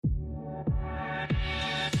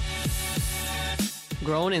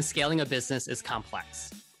Growing and scaling a business is complex.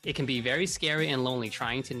 It can be very scary and lonely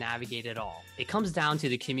trying to navigate it all. It comes down to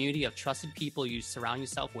the community of trusted people you surround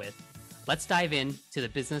yourself with. Let's dive in to the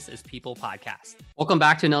Business is People podcast. Welcome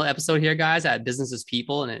back to another episode here, guys, at Business is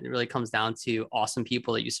People. And it really comes down to awesome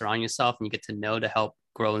people that you surround yourself and you get to know to help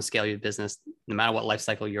grow and scale your business, no matter what life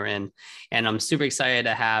cycle you're in. And I'm super excited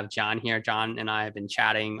to have John here. John and I have been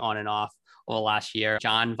chatting on and off over the last year.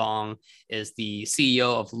 John Vuong is the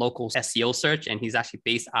CEO of Local SEO Search, and he's actually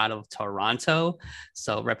based out of Toronto,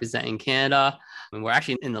 so representing Canada. I mean, we're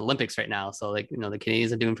actually in the Olympics right now, so the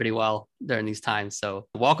Canadians are doing pretty well during these times. So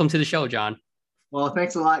welcome to the show, John. Well,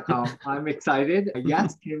 thanks a lot, Tom. I'm excited.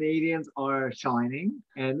 Yes, Canadians are shining,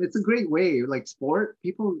 and it's a great way. Like sport,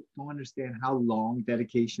 people don't understand how long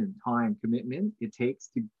dedication, time, commitment it takes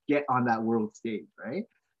to get on that world stage, right?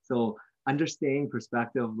 So understanding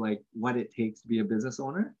perspective, like what it takes to be a business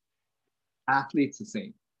owner, athletes the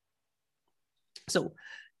same. So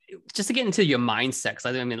just to get into your mindset, because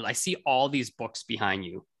I see all these books behind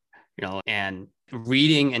you, and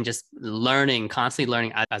reading and just learning, constantly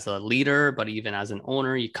learning as a leader, but even as an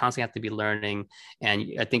owner, you constantly have to be learning. And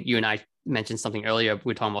I think you and I mentioned something earlier. We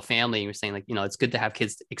were talking about family. And we were saying it's good to have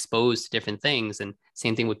kids exposed to different things, and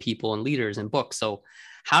same thing with people and leaders and books. So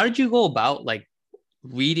how did you go about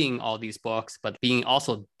reading all these books, but being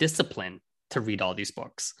also disciplined to read all these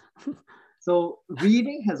books? So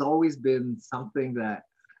reading has always been something that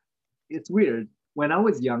it's weird. When I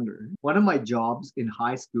was younger, one of my jobs in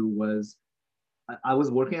high school was I was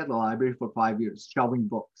working at the library for 5 years, shelving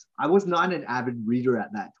books. I was not an avid reader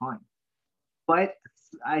at that time, but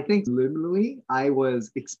I think liminally I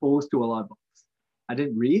was exposed to a lot of books. I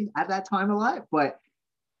didn't read at that time a lot, but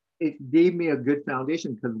it gave me a good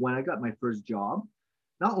foundation because when I got my first job,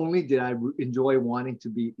 not only did I enjoy wanting to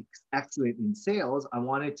be excellent in sales, I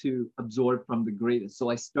wanted to absorb from the greatest. So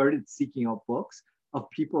I started seeking out books of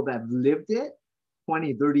people that have lived it,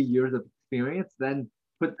 20, 30 years of experience, then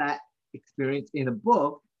put that experience in a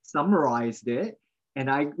book, summarized it, and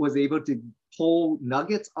I was able to pull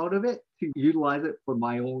nuggets out of it to utilize it for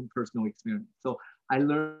my own personal experience. So I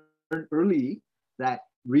learned early that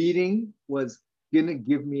reading was going to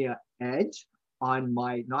give me an edge on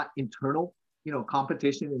my not internal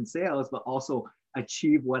competition in sales, but also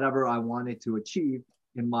achieve whatever I wanted to achieve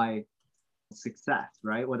in my success,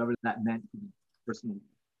 right? Whatever that meant to me personally.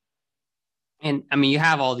 And you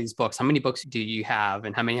have all these books. How many books do you have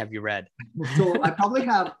and how many have you read? So I probably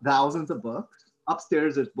have thousands of books.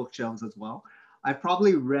 Upstairs, there's bookshelves as well. I've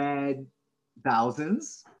probably read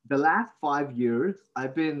thousands. The last 5 years,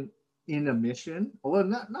 I've been in a mission. Well,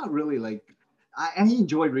 not really. I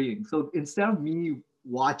enjoy reading. So instead of me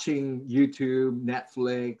watching YouTube,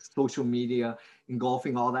 Netflix, social media,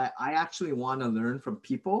 engulfing all that, I actually want to learn from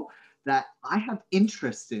people that I have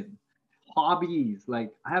interest in. Hobbies, I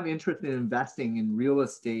have interest in investing in real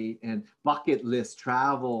estate and bucket list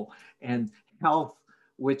travel and health,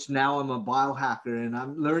 which now I'm a biohacker and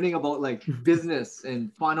I'm learning about business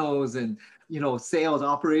and funnels and sales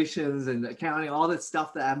operations and accounting, all that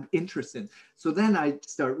stuff that I'm interested in. So then I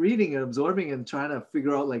start reading and absorbing and trying to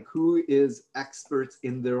figure out who is experts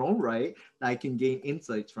in their own right that I can gain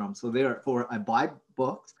insights from. So therefore I buy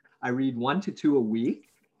books, I read 1 to 2 a week.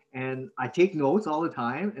 And I take notes all the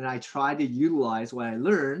time and I try to utilize what I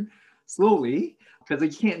learn slowly because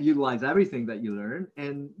you can't utilize everything that you learn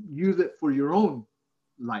and use it for your own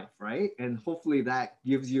life, right? And hopefully that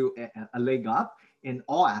gives you a leg up in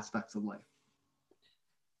all aspects of life.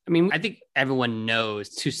 I think everyone knows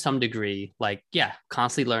to some degree,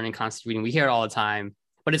 constantly learning, constantly reading. We hear it all the time,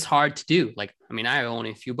 but it's hard to do. I have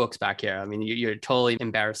only a few books back here. You're totally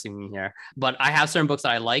embarrassing me here, but I have certain books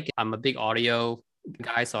that I like. I'm a big audio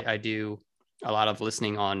guy, so I do a lot of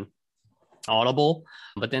listening on Audible,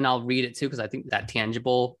 but then I'll read it too because I think that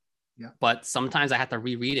tangible. Yeah. But sometimes I have to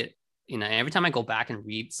reread it. Every time I go back and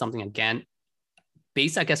read something again,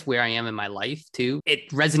 based I guess where I am in my life too, it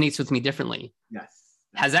resonates with me differently. Yes.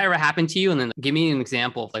 Has that ever happened to you? And then give me an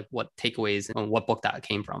example of what takeaways and what book that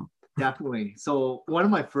came from. Definitely. So one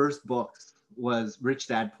of my first books was Rich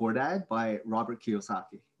Dad Poor Dad by Robert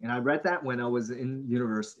Kiyosaki, and I read that when I was in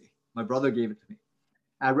university. My brother gave it to me.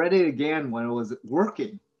 I read it again when I was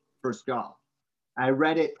working first job. I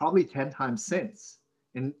read it probably 10 times since.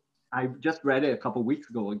 And I just read it a couple of weeks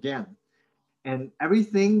ago again. And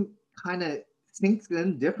everything kind of sinks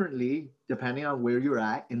in differently depending on where you're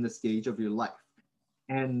at in the stage of your life.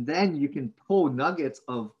 And then you can pull nuggets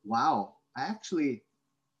of, wow,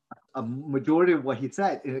 a majority of what he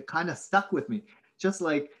said, and it kind of stuck with me. Just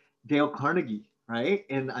like Dale Carnegie, right?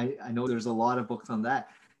 And I know there's a lot of books on that.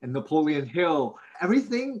 And Napoleon Hill,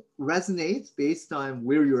 everything resonates based on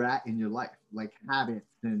where you're at in your life. like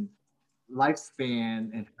habits and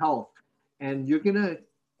lifespan and health, and you're gonna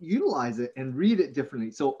utilize it and read it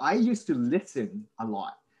differently. So I used to listen a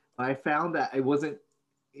lot, but I found that I wasn't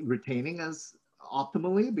retaining as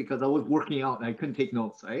optimally because I was working out and I couldn't take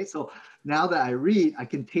notes, right? So now that I read, I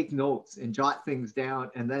can take notes and jot things down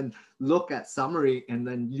and then look at summary and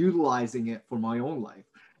then utilizing it for my own life.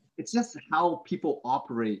 It's just how people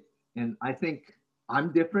operate. And I think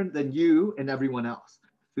I'm different than you and everyone else.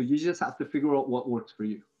 So you just have to figure out what works for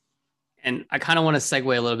you. And I kind of want to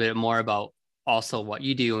segue a little bit more about also what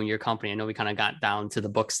you do in your company. I know we kind of got down to the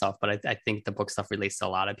book stuff, but I think the book stuff relates to a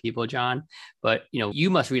lot of people, John. But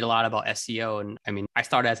you must read a lot about SEO. And I mean, I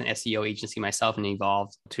started as an SEO agency myself and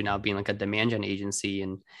evolved to now being like a demand gen agency.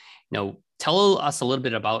 And tell us a little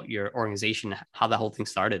bit about your organization, how the whole thing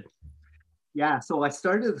started. Yeah, so I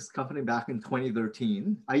started this company back in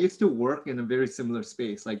 2013. I used to work in a very similar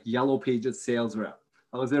space, like Yellow Pages sales rep.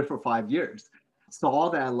 I was there for 5 years. Saw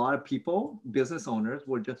that a lot of people, business owners,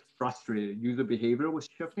 were just frustrated. User behavior was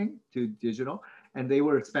shifting to digital, and they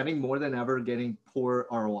were spending more than ever getting poor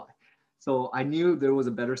ROI. So I knew there was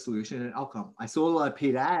a better solution and outcome. I sold a lot of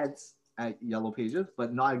paid ads at Yellow Pages,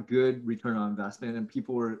 but not a good return on investment, and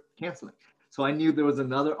people were canceling. So I knew there was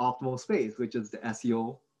another optimal space, which is the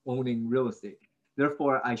SEO, owning real estate.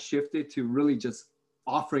 Therefore, I shifted to really just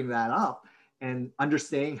offering that up and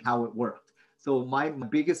understanding how it worked. So my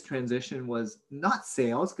biggest transition was not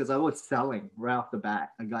sales, because I was selling right off the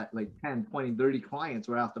bat. I got like 10, 20, 30 clients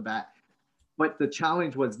right off the bat. But the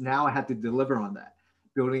challenge was now I had to deliver on that.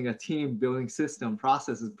 Building a team, building system,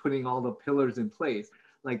 processes, putting all the pillars in place.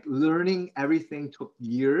 Like learning everything took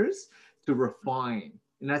years to refine.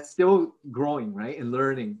 And that's still growing, right? And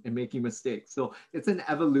learning and making mistakes. So it's an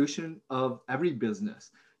evolution of every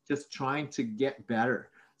business, just trying to get better.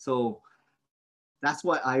 So that's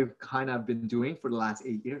what I've kind of been doing for the last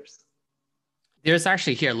 8 years. There's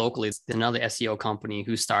actually here locally, it's another SEO company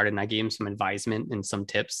who started, and I gave him some advisement and some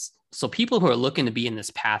tips. So people who are looking to be in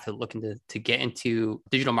this path, who are looking to get into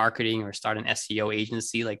digital marketing or start an SEO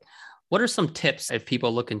agency, like what are some tips if people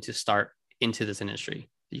are looking to start into this industry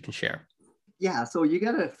that you can share? Yeah, so you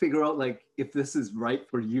got to figure out like if this is right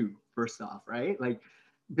for you first off, right? Like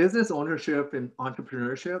business ownership and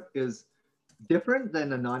entrepreneurship is different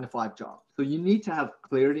than a 9 to 5 job. So you need to have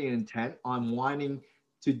clarity and intent on wanting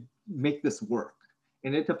to make this work.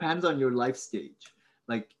 And it depends on your life stage.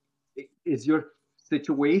 Like, is your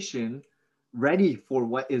situation ready for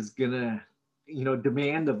what is gonna,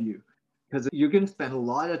 demand of you? Because you're gonna spend a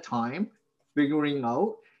lot of time figuring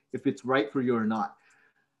out if it's right for you or not.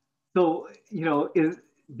 So,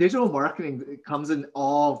 digital marketing comes in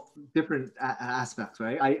all different aspects,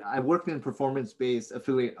 right? I worked in performance-based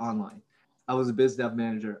affiliate online. I was a biz dev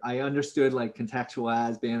manager. I understood like contextual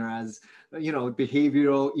ads, banner ads,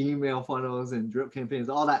 behavioral email funnels and drip campaigns,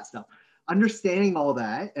 all that stuff. Understanding all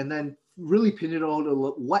that and then really pin it all to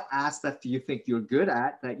what aspect do you think you're good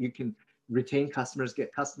at that you can retain customers,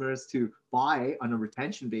 get customers to buy on a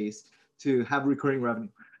retention base to have recurring revenue,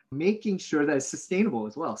 making sure that it's sustainable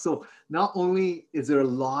as well. So not only is there a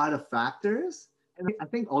lot of factors, and I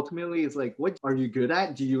think ultimately it's like, what are you good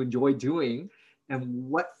at? Do you enjoy doing? And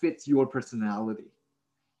what fits your personality?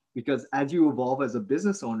 Because as you evolve as a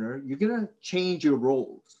business owner, you're going to change your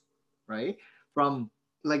roles, right? From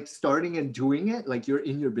like starting and doing it, like you're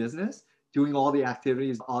in your business, doing all the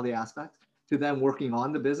activities, all the aspects, to then working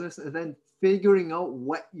on the business and then figuring out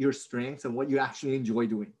what your strengths and what you actually enjoy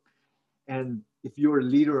doing. And if you're a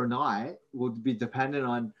leader or not will be dependent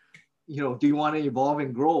on, do you want to evolve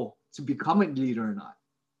and grow to become a leader or not,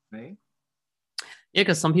 right? Yeah,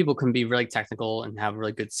 because some people can be really technical and have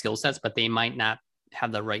really good skill sets, but they might not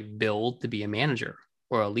have the right build to be a manager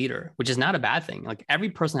or a leader, which is not a bad thing. Like every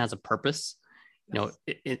person has a purpose, yes,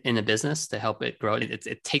 in a business to help it grow.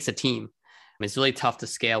 It takes a team. It's really tough to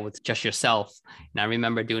scale with just yourself. And I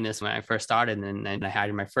remember doing this when I first started, and then I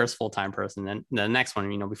hired my first full-time person. Then the next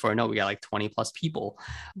one, before I know it, we got like 20 plus people.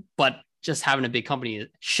 But just having a big company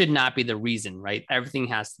should not be the reason, right? Everything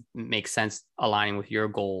has to make sense aligning with your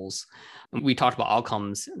goals. We talked about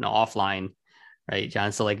outcomes, offline, right,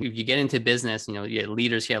 John? So like if you get into business, you get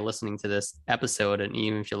leaders here listening to this episode, and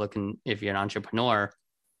even if you're an entrepreneur,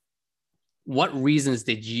 what reasons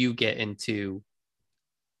did you get into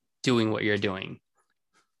doing what you're doing?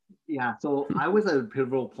 Yeah, so I was at a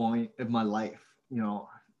pivotal point in my life,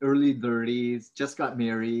 early 30s, just got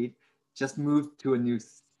married, just moved to a new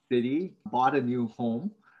city, bought a new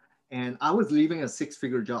home, and I was leaving a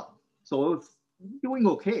 6-figure job. So I was doing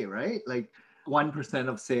okay, right? Like 1%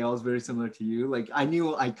 of sales, very similar to you. Like I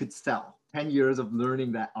knew I could sell, 10 years of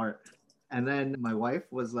learning that art. And then my wife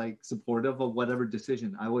was like supportive of whatever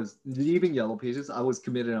decision. I was leaving Yellow Pages. I was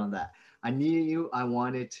committed on that. I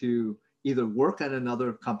wanted to either work at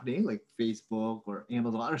another company like Facebook or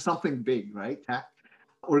Amazon or something big, right? Tech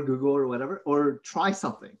or Google or whatever, or try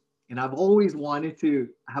something. And I've always wanted to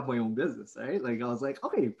have my own business, right? Like I was like,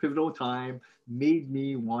 okay, pivotal time made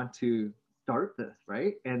me want to start this,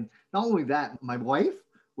 right? And not only that, my wife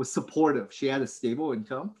was supportive. She had a stable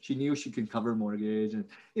income. She knew she could cover mortgage. And,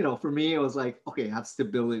 for me, it was like, okay, I have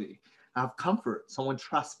stability, I have comfort. Someone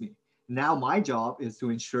trusts me. Now my job is to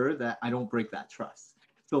ensure that I don't break that trust.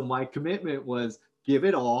 So my commitment was give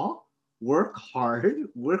it all, work hard,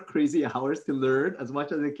 work crazy hours to learn as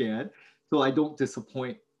much as I can so I don't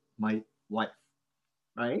disappoint my wife,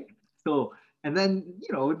 right? So, and then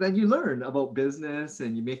you learn about business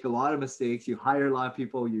and you make a lot of mistakes. You hire a lot of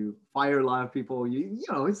people, you fire a lot of people.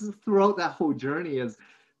 It's throughout that whole journey is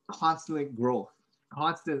constant growth,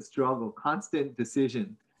 constant struggle, constant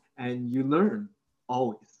decision, and you learn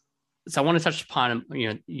always. So I want to touch upon,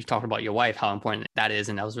 you talked about your wife, how important that is.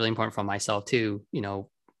 And that was really important for myself too,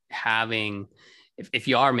 having, if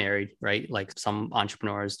you are married, right? Like some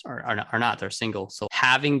entrepreneurs are not, they're single. So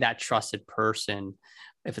having that trusted person,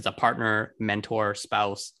 if it's a partner, mentor,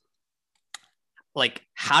 spouse, like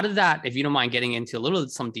how did that, if you don't mind getting into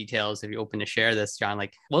some details, if you're open to share this, John,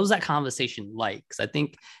 like what was that conversation like? Because I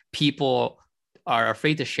think people are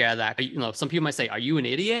afraid to share that. Some people might say, are you an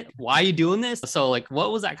idiot? Why are you doing this? So like,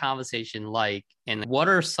 what was that conversation like? And what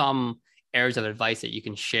are some areas of advice that you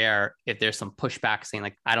can share if there's some pushback saying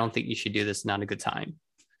like, I don't think you should do this, not a good time?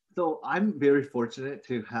 So I'm very fortunate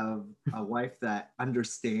to have a wife that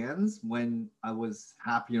understands when I was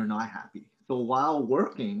happy or not happy. So while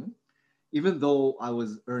working, even though I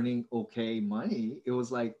was earning okay money, it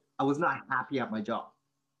was like I was not happy at my job,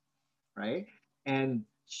 right? And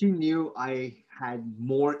she knew I had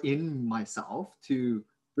more in myself to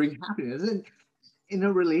bring happiness. And in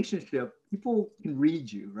a relationship, people can read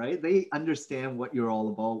you, right? They understand what you're all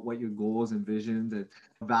about, what your goals and visions and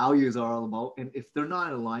values are all about. And if they're not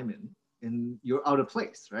in alignment, and you're out of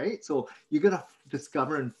place, right? So you gotta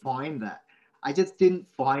discover and find that. I just didn't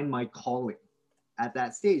find my calling at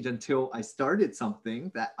that stage until I started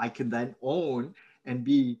something that I can then own and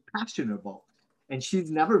be passionate about. And she's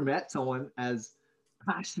never met someone as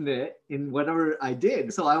passionate in whatever I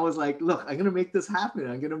did. So I was like, look, I'm going to make this happen.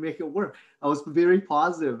 I'm going to make it work. I was very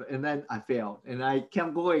positive and then I failed and I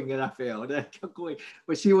kept going and I failed and I kept going.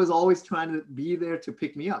 But she was always trying to be there to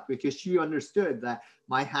pick me up because she understood that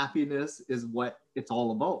my happiness is what it's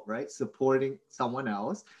all about, right? Supporting someone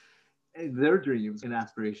else and their dreams and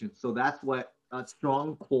aspirations. So that's what a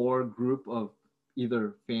strong core group of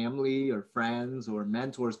either family or friends or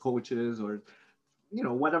mentors, coaches, or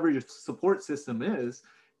whatever your support system is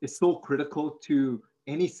so critical to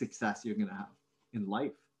any success you're going to have in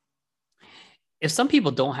life. If some people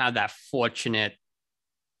don't have that fortunate,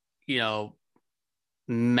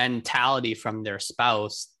 mentality from their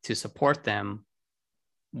spouse to support them,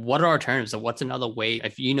 what are alternatives? What's another way?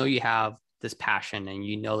 If you have this passion and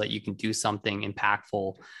you know that you can do something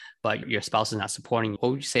impactful, but your spouse is not supporting you,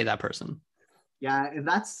 what would you say to that person? Yeah, and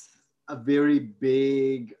that's a very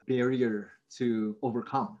big barrier to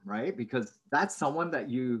overcome, right? Because that's someone that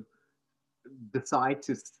you decide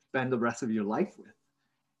to spend the rest of your life with,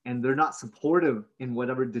 and they're not supportive in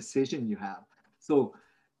whatever decision you have. So,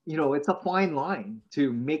 it's a fine line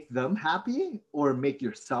to make them happy or make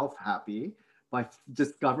yourself happy by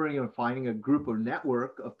discovering or finding a group or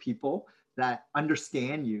network of people that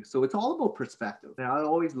understand you. So it's all about perspective. And I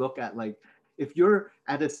always look at like, if you're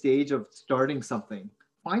at a stage of starting something,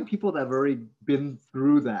 find people that have already been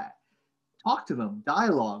through that. Talk to them,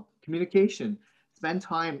 dialogue, communication, spend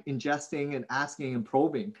time ingesting and asking and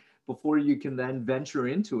probing before you can then venture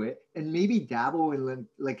into it and maybe dabble in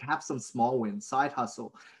like have some small wins, side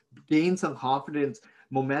hustle, gain some confidence,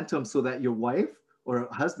 momentum so that your wife or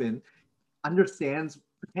husband understands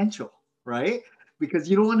potential, right? Because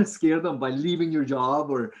you don't want to scare them by leaving your job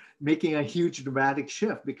or making a huge dramatic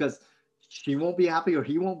shift because she won't be happy or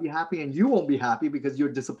he won't be happy and you won't be happy because you're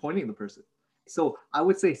disappointing the person. So I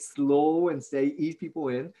would say slow and steady, ease people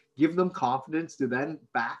in, give them confidence to then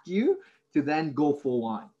back you to then go full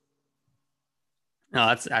on.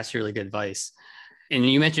 No, that's really good advice. And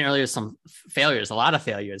you mentioned earlier some failures, a lot of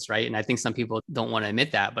failures, right? And I think some people don't want to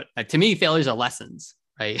admit that, but to me, failures are lessons,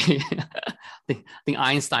 right? I think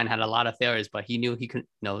Einstein had a lot of failures, but he knew he could,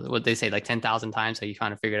 what they say, like 10,000 times. So you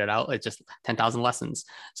kind of figured it out. It's just 10,000 lessons.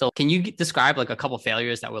 So can you describe like a couple of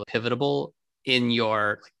failures that were pivotal in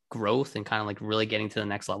your growth and kind of like really getting to the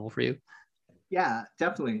next level for you? Yeah,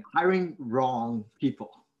 definitely. Hiring wrong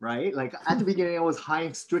people, right? Like at the beginning, I was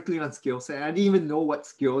hiring strictly on skill set. I didn't even know what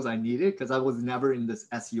skills I needed because I was never in this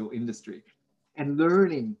SEO industry. And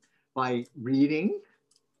learning by reading,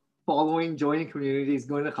 following, joining communities,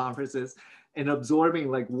 going to conferences, and absorbing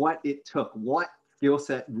like what it took, what skill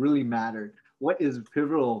set really mattered, what is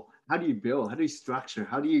pivotal, how do you build, how do you structure,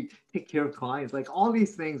 how do you take care of clients, like all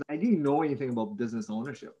these things. I didn't know anything about business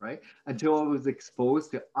ownership, right? Until I was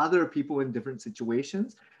exposed to other people in different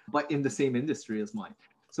situations, but in the same industry as mine.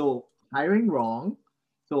 So hiring wrong.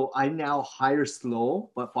 So I now hire slow,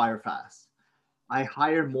 but fire fast. I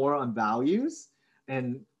hire more on values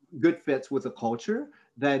and good fits with the culture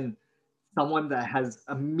than someone that has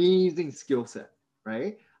amazing skill set,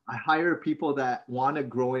 right? I hire people that want to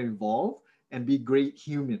grow and evolve and be great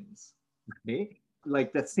humans, okay?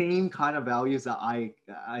 Like the same kind of values that I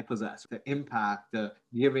possess, the impact, the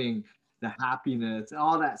giving, the happiness,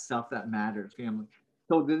 all that stuff that matters, family.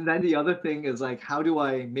 So then the other thing is like, how do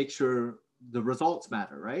I make sure the results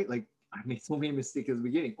matter, right? Like I made so many mistakes at the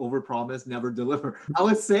beginning, overpromise, never deliver. I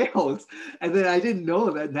was sales. And then I didn't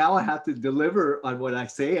know that now I have to deliver on what I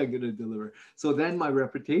say I'm going to deliver. So then my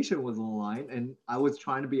reputation was on the line and I was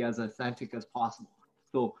trying to be as authentic as possible.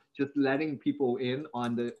 So just letting people in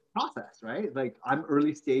on the process, right? Like I'm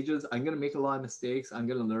early stages, I'm going to make a lot of mistakes, I'm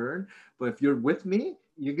going to learn. But if you're with me,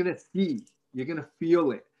 you're going to see, you're going to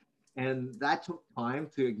feel it. And that took time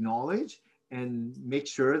to acknowledge and make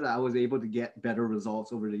sure that I was able to get better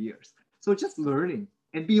results over the years. So just learning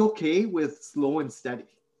and be okay with slow and steady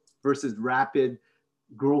versus rapid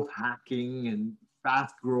growth hacking and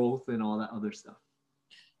fast growth and all that other stuff.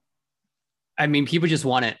 I mean, people just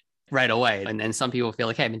want it right away. And then some people feel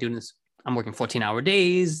like, hey, I've been doing this. I'm working 14-hour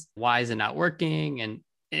days. Why is it not working? And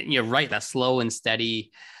you're right. That slow and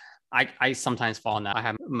steady. I sometimes fall in that. I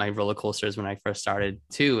have my roller coasters when I first started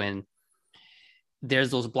too. And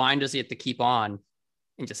there's those blinders you have to keep on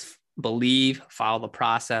and just believe, follow the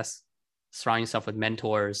process, surround yourself with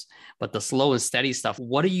mentors. But the slow and steady stuff,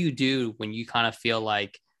 what do you do when you kind of feel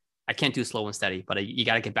like I can't do slow and steady, but you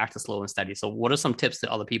got to get back to slow and steady? So what are some tips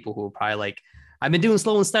to other people who are probably like, I've been doing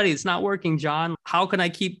slow and steady, it's not working, John. How can I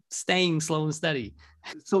keep staying slow and steady?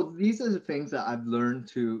 So these are the things that I've learned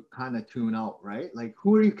to kind of tune out, right? Like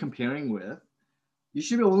who are you comparing with? You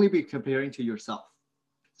should only be comparing to yourself.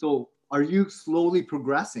 So are you slowly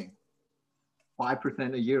progressing?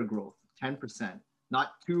 5% a year growth, 10%,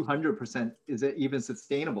 not 200%. Is it even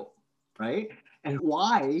sustainable, right? And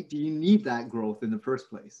why do you need that growth in the first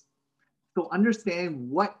place? So understand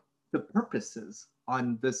what the purpose is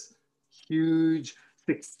on this huge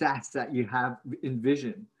success that you have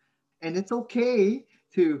envisioned. And it's okay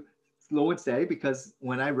to slow and steady, because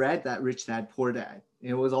when I read that Rich Dad Poor Dad,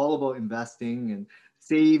 it was all about investing and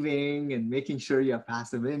saving and making sure you have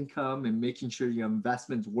passive income and making sure your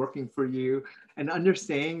investments working for you, and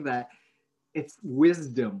understanding that it's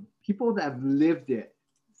wisdom. People that have lived it,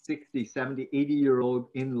 60, 70, 80-year-old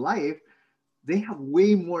in life, they have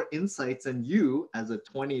way more insights than you as a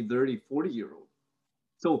 20, 30, 40-year-old.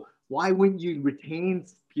 So why wouldn't you retain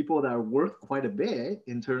people that are worth quite a bit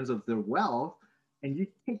in terms of their wealth, and you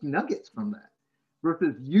take nuggets from that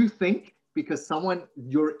versus you think because someone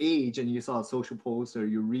your age and you saw a social post or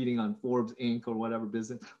you're reading on Forbes Inc. or whatever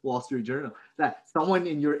business, Wall Street Journal, that someone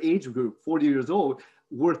in your age group, 40 years old,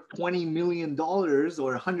 worth $20 million or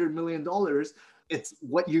 $100 million, it's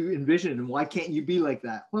what you envision. And why can't you be like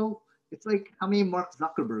that? Well, it's like, how many Mark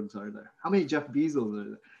Zuckerbergs are there? How many Jeff Bezos are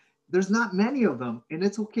there? There's not many of them, and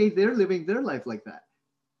it's okay. They're living their life like that.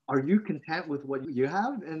 Are you content with what you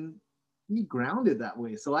have? And be grounded that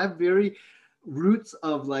way. So I have very roots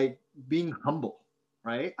of like being humble,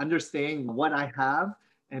 right? Understanding what I have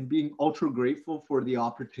and being ultra grateful for the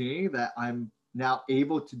opportunity that I'm now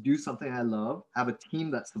able to do something I love, have a team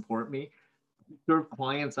that support me, serve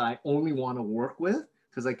clients I only want to work with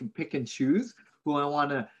because I can pick and choose who I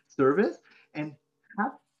want to service, and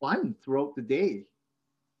have fun throughout the day.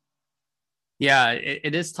 Yeah,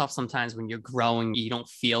 it is tough sometimes when you're growing, you don't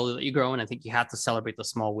feel that you're growing. I think you have to celebrate the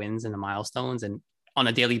small wins and the milestones, and on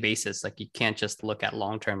a daily basis. Like you can't just look at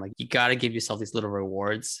long term. Like you got to give yourself these little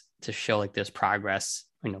rewards to show like there's progress,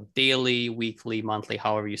 daily, weekly, monthly,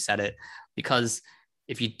 however you set it. Because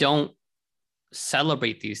if you don't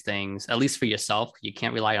celebrate these things, at least for yourself, you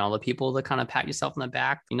can't rely on other people to kind of pat yourself on the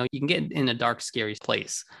back. You can get in a dark, scary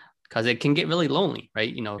place because it can get really lonely,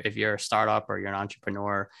 right? If you're a startup or you're an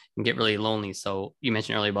entrepreneur, you can get really lonely. So you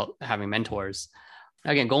mentioned earlier about having mentors.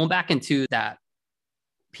 Again, going back into that,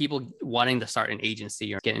 people wanting to start an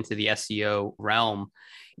agency or get into the SEO realm,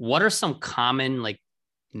 what are some common like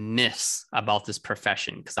myths about this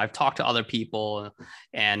profession? Because I've talked to other people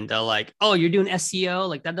and they're like, oh, you're doing SEO,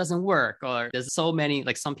 like that doesn't work. Or there's so many,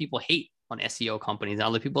 like some people hate on SEO companies and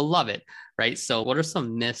other people love it, right? So what are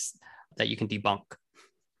some myths that you can debunk?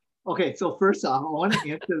 Okay, so first off, I want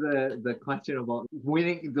to answer the question about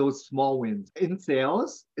winning those small wins. In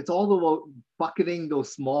sales, it's all about bucketing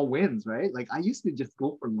those small wins, right? Like I used to just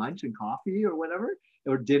go for lunch and coffee or whatever,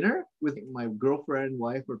 or dinner with my girlfriend,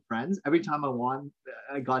 wife, or friends. Every time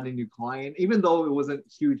I got a new client, even though it wasn't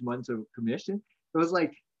huge amounts of commission, it was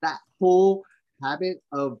like that whole habit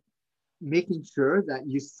of making sure that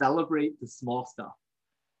you celebrate the small stuff,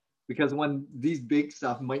 because when these big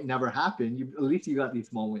stuff might never happen, you at least you got these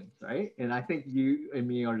small wins, right? And I think you and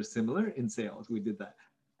me are similar in sales. We did that.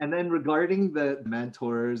 And then regarding the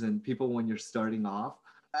mentors and people when you're starting off,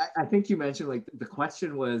 I think you mentioned like the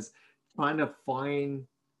question was trying to find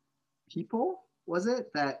people, was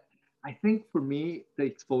it? That I think for me, the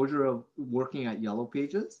exposure of working at Yellow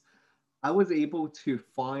Pages, I was able to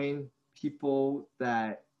find people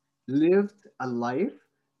that lived a life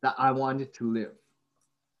that I wanted to live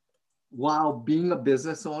while being a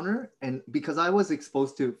business owner. And because I was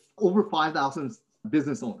exposed to over 5,000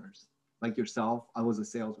 business owners like yourself, I was a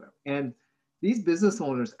sales rep. And these business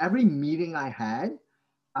owners, every meeting I had,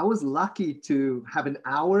 I was lucky to have an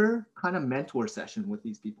hour kind of mentor session with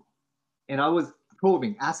these people. And I was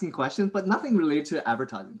probing, asking questions, but nothing related to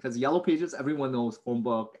advertising because Yellow Pages, everyone knows phone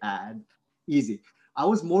book, ad, easy. I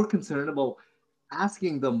was more concerned about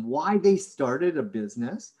asking them why they started a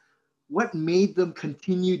business, what made them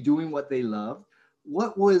continue doing what they love,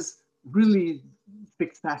 what was really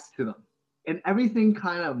success to them. And everything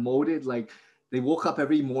kind of molded like they woke up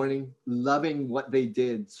every morning loving what they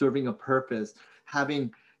did, serving a purpose,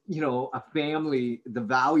 having, a family, the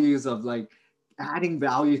values of like adding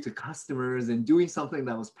value to customers and doing something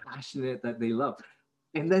that was passionate that they loved.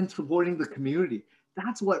 And then supporting the community.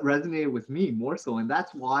 That's what resonated with me more so. And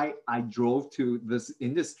that's why I drove to this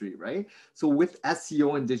industry, right? So with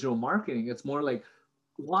SEO and digital marketing, it's more like,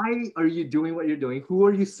 why are you doing what you're doing? Who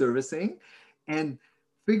are you servicing? And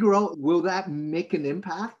figure out, will that make an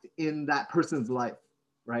impact in that person's life,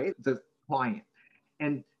 right? The client.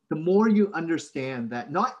 And the more you understand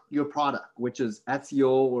that not your product, which is SEO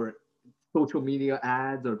or social media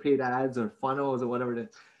ads or paid ads or funnels or whatever it is,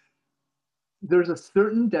 there's a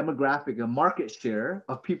certain demographic, a market share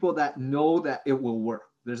of people that know that it will work.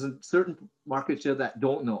 There's a certain market share that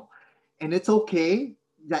don't know. And it's okay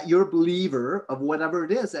that you're a believer of whatever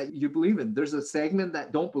it is that you believe in. There's a segment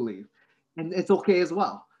that don't believe. And it's okay as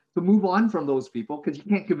well to move on from those people because you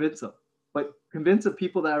can't convince them, but convince the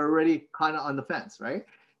people that are already kind of on the fence, right?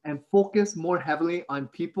 And focus more heavily on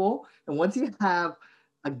people. And once you have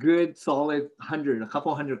a good solid a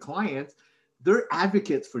couple hundred clients, they're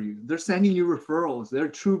advocates for you. They're sending you referrals. They're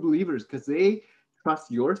true believers because they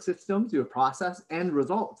trust your systems, your process, and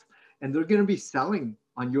results. And they're going to be selling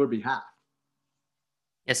on your behalf.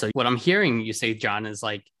 Yeah. So what I'm hearing you say, John, is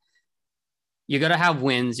like, you got to have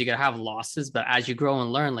wins, you got to have losses, but as you grow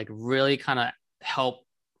and learn, like really kind of help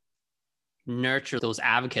nurture those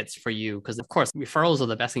advocates for you. Because of course, referrals are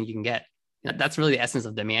the best thing you can get. That's really the essence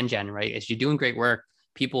of demand gen, right? Is you're doing great work,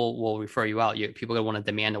 people will refer you out. People are going to want to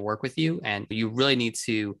demand to work with you, and you really need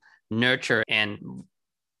to nurture and,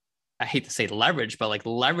 I hate to say leverage, but like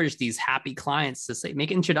leverage these happy clients to say,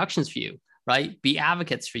 make introductions for you, right? Be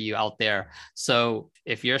advocates for you out there. So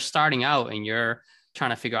if you're starting out and you're trying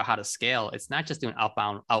to figure out how to scale, it's not just doing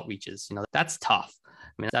outbound outreaches. That's tough.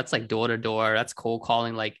 I mean, that's like door to door, that's cold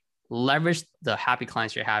calling. Like leverage the happy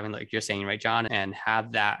clients you're having, like you're saying, right, John, and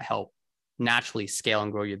have that help naturally scale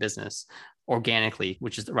and grow your business organically,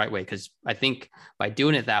 which is the right way. Because I think by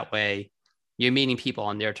doing it that way, you're meeting people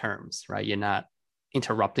on their terms, right? You're not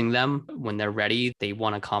interrupting them when they're ready. They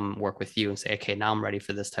want to come work with you and say, okay, now I'm ready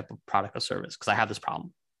for this type of product or service because I have this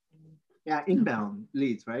problem. Yeah, inbound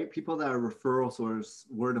leads, right? People that are referral source,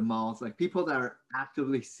 word of mouth, like people that are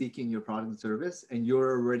actively seeking your product and service and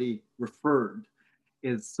you're already referred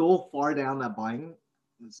is so far down that buying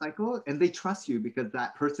cycle, and they trust you because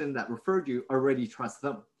that person that referred you already trusts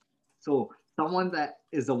them. So someone that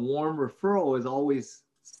is a warm referral is always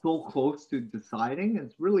so close to deciding.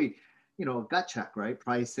 It's really, a gut check, right?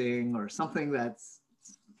 Pricing or something that's,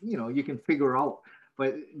 you can figure out.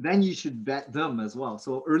 But then you should vet them as well.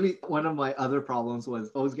 So early, one of my other problems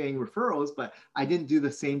was I was getting referrals, but I didn't do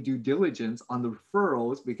the same due diligence on the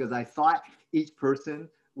referrals because I thought each person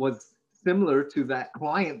was similar to that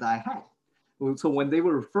client that I had. So when they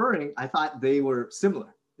were referring, I thought they were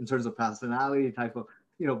similar in terms of personality, type of,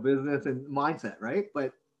 business and mindset, right?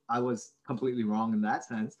 But I was completely wrong in that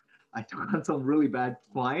sense. I took on some really bad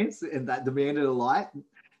clients and that demanded a lot.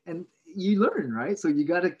 And you learn, right? So you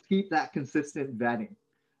got to keep that consistent vetting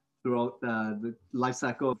throughout the life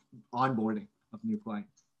cycle of onboarding of new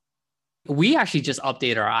clients. We actually just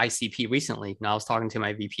updated our ICP recently. Now I was talking to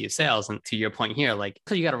my VP of sales, and to your point here, like,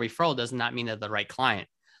 because you got a referral does not mean they're the right client.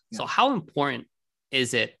 Yeah. So how important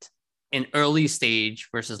is it in early stage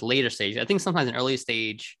versus later stage? I think sometimes in early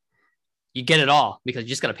stage, you get it all because you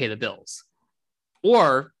just got to pay the bills.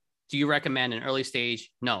 Or do you recommend in early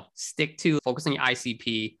stage? No, stick to focus on your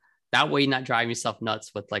ICP. That way, you're not driving yourself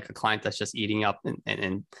nuts with like a client that's just eating up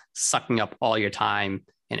and sucking up all your time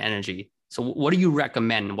and energy. So what do you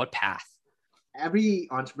recommend? What path? Every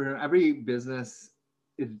entrepreneur, every business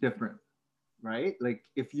is different, right? Like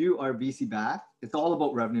if you are VC backed, it's all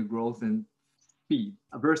about revenue growth and speed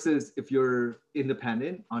versus if you're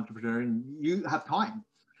independent entrepreneur and you have time.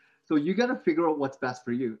 So you got to figure out what's best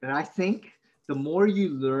for you. And I think the more you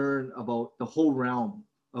learn about the whole realm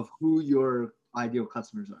of who your ideal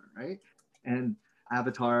customers are, right? And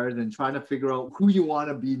avatars and trying to figure out who you want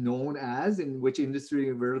to be known as in which industry,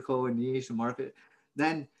 vertical, and niche and market,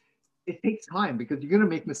 then it takes time because you're going to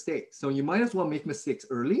make mistakes. So you might as well make mistakes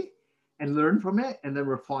early and learn from it and then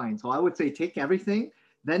refine. So I would say take everything,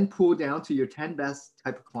 then pull down to your 10 best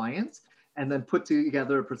type of clients and then put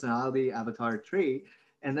together a personality avatar trait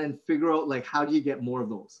and then figure out like how do you get more of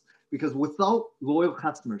those? Because without loyal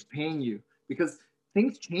customers paying you, because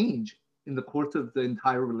things change in the course of the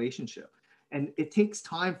entire relationship. And it takes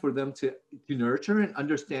time for them to nurture and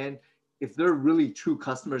understand if they're really true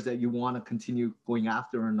customers that you want to continue going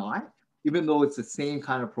after or not, even though it's the same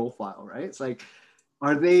kind of profile, right? It's like,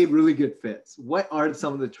 are they really good fits? What are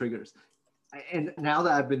some of the triggers? And now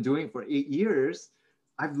that I've been doing it for 8 years,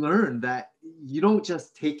 I've learned that you don't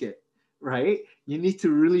just take it, right? You need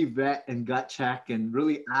to really vet and gut check and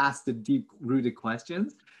really ask the deep rooted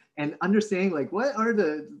questions and understanding like what are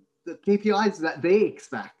the KPIs that they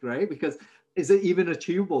expect, right? Because is it even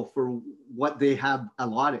achievable for what they have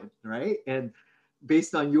allotted, right? And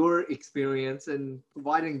based on your experience and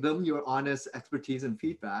providing them your honest expertise and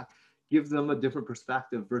feedback, gives them a different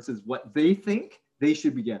perspective versus what they think they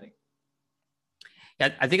should be getting. Yeah,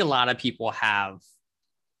 I think a lot of people have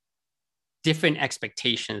different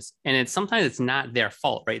expectations, and sometimes it's not their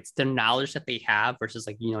fault, right? It's the knowledge that they have versus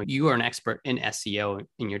like, you are an expert in SEO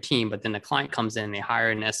in your team, but then the client comes in, they hire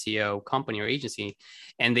an SEO company or agency,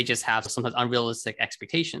 and they just have sometimes unrealistic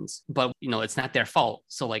expectations, but it's not their fault.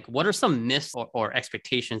 So like, what are some myths or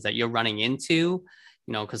expectations that you're running into?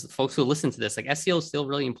 Because folks who listen to this, like SEO is still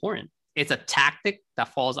really important. It's a tactic that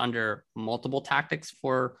falls under multiple tactics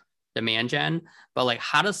for demand gen, but like,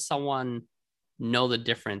 how does someone know the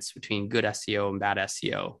difference between good SEO and bad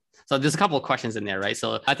SEO? So there's a couple of questions in there, right?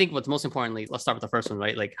 So I think what's most importantly, let's start with the first one,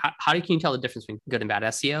 right? Like how can you tell the difference between good and bad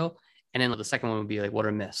SEO? And then the second one would be like, what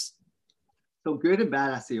are myths? So good and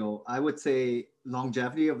bad SEO, I would say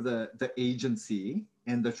longevity of the agency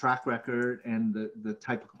and the track record and the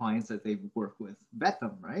type of clients that they work with. Vet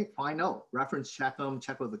them, right? Find out, reference check them,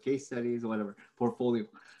 check out the case studies or whatever, portfolio.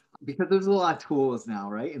 Because there's a lot of tools now,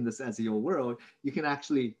 right? In this SEO world, you can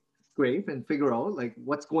actually scrape and figure out like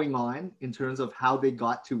what's going on in terms of how they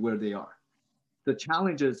got to where they are. The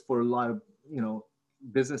challenges for a lot of,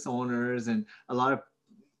 business owners and a lot of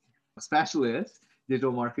specialists,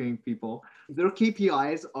 digital marketing people, their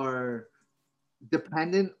KPIs are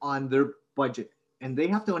dependent on their budget. And they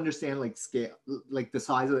have to understand like scale, like the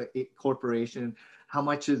size of the corporation, how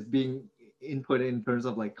much is being input in terms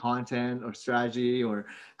of like content or strategy or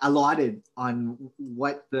allotted on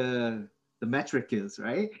what the metric is,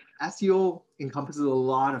 right? SEO encompasses a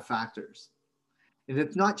lot of factors. And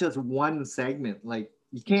it's not just one segment. Like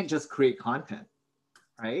you can't just create content,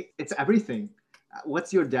 right? It's everything.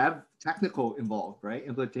 What's your dev technical involved, right?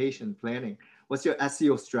 Implementation, planning. What's your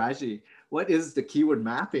SEO strategy? What is the keyword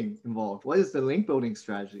mapping involved? What is the link building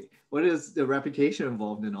strategy? What is the reputation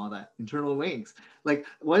involved in all that? Internal links. Like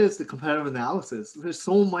what is the competitive analysis? There's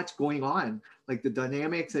so much going on, like the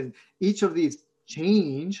dynamics and each of these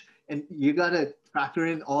change, and you got to factor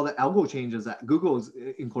in all the algo changes that Google's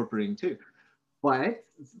incorporating too. But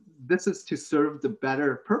this is to serve the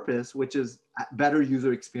better purpose, which is better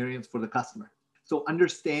user experience for the customer. So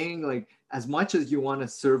understanding like as much as you want to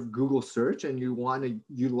serve Google search and you want to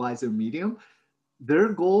utilize their medium, their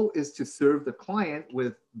goal is to serve the client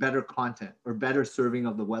with better content or better serving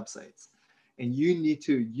of the websites. And you need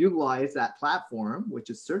to utilize that platform, which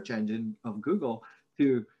is search engine of Google,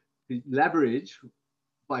 to leverage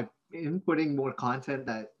by inputting more content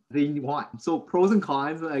that they want. So pros and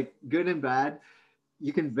cons, like good and bad,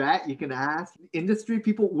 you can vet, you can ask. Industry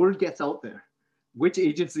people, word gets out there. Which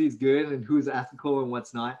agency is good and who's ethical and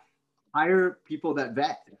what's not. hire people that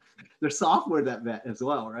vet. There's software that vet as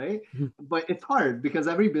well, right? But it's hard because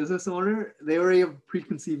every business owner, they already have a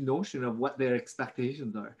preconceived notion of what their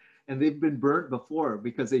expectations are. And they've been burnt before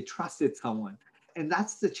because they trusted someone. And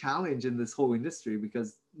that's the challenge in this whole industry,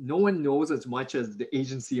 because no one knows as much as the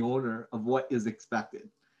agency owner of what is expected,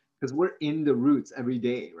 because we're in the roots every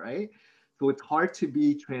day, right? So it's hard to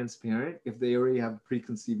be transparent if they already have a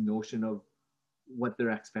preconceived notion of what their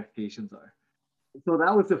expectations are. So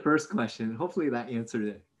that was the first question. Hopefully that answered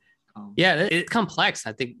it. Yeah, it's complex.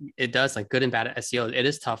 I think it does, like good and bad at SEO. It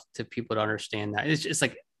is tough to people to understand that. It's just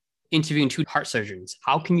like interviewing two heart surgeons.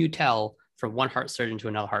 How can you tell from one heart surgeon to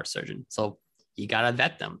another heart surgeon? So you got to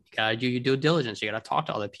vet them. You got to do your due diligence. You got to talk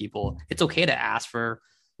to other people. It's okay to ask for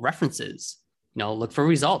references, look for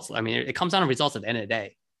results. I mean, it comes down to results at the end of the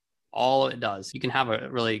day. All it does. You can have a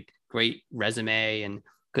really great resume and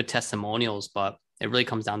good testimonials, but it really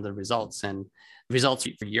comes down to the results. And results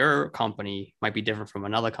for your company might be different from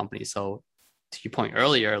another company. So to your point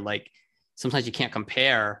earlier, like sometimes you can't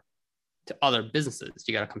compare to other businesses.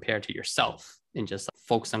 You got to compare to yourself and just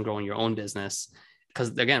focus on growing your own business. Because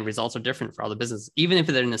again, results are different for other businesses. Even if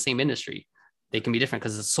they're in the same industry, they can be different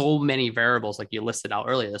because there's so many variables, like you listed out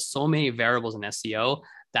earlier. There's so many variables in SEO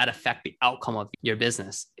that affect the outcome of your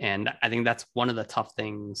business. And I think that's one of the tough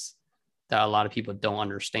things that a lot of people don't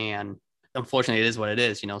understand. Unfortunately, it is what it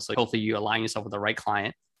is, so hopefully you align yourself with the right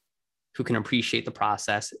client who can appreciate the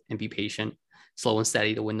process and be patient, slow and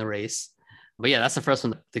steady to win the race. But yeah, that's the first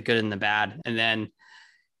one, the good and the bad. And then,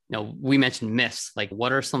 we mentioned myths. Like,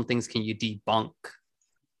 what are some things can you debunk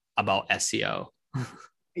about SEO?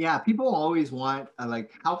 Yeah, people always want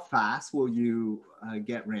like, how fast will you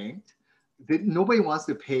get ranked? Nobody wants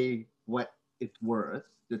to pay what it's worth,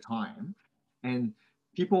 the time. And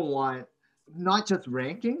people want not just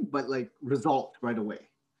ranking, but like results right away.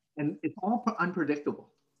 And it's all unpredictable,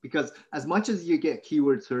 because as much as you get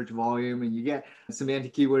keyword search volume and you get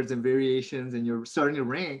semantic keywords and variations and you're starting to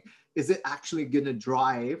rank, is it actually going to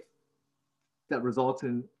drive that results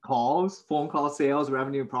in calls, phone call sales,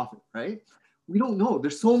 revenue, and profit, right? We don't know.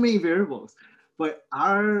 There's so many variables. But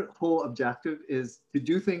our whole objective is to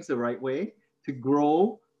do things the right way, to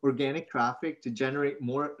grow organic traffic, to generate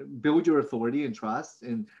more, build your authority and trust,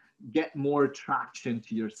 and get more traction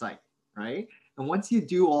to your site, right? And once you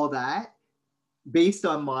do all that, based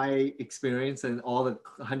on my experience and all the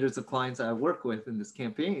hundreds of clients I work with in these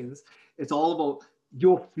campaigns, it's all about,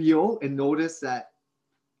 you'll feel and notice that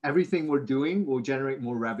everything we're doing will generate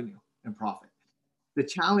more revenue and profit. The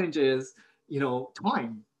challenge is,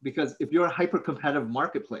 time, because if you're a hyper competitive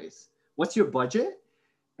marketplace, what's your budget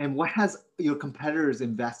and what has your competitors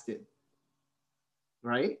invested,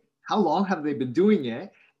 right? How long have they been doing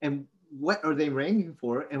it, and what are they ranking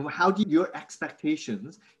for, and how do your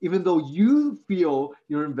expectations, even though you feel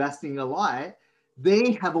you're investing a lot,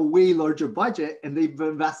 they have a way larger budget and they've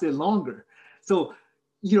invested longer. So,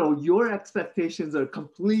 your expectations are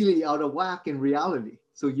completely out of whack in reality.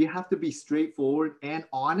 So you have to be straightforward and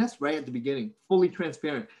honest right at the beginning, fully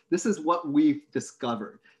transparent. This is what we've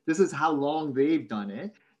discovered. This is how long they've done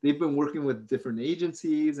it. They've been working with different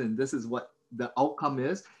agencies, and this is what the outcome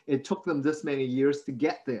is. It took them this many years to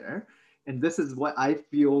get there. And this is what I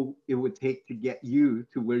feel it would take to get you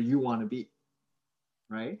to where you want to be,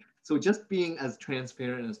 right? So just being as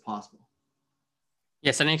transparent as possible.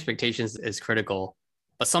 Yeah, setting expectations is critical.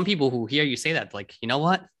 But some people who hear you say that, like, you know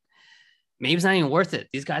what? Maybe it's not even worth it.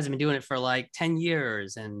 These guys have been doing it for like 10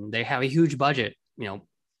 years and they have a huge budget.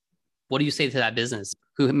 What do you say to that business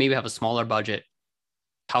who maybe have a smaller budget?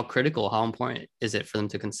 How critical, how important is it for them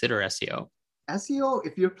to consider SEO? SEO,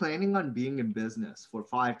 if you're planning on being in business for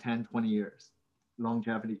 5, 10, 20 years,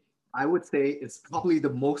 longevity, I would say it's probably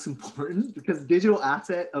the most important, because digital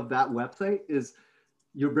asset of that website is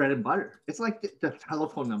your bread and butter. It's like the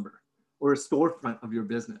telephone number or a storefront of your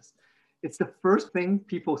business. It's the first thing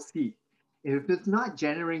people see. And if it's not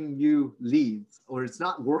generating you leads, or it's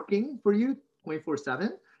not working for you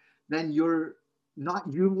 24/7, then you're not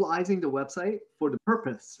utilizing the website for the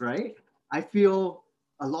purpose, right? I feel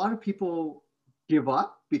a lot of people give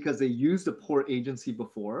up because they used a poor agency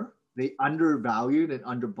before. They undervalued and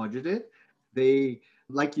under budgeted. They,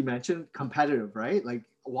 like you mentioned, competitive, right? Like,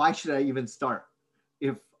 why should I even start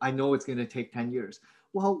if I know it's going to take 10 years?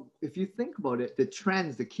 Well, if you think about it, the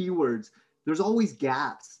trends, the keywords, there's always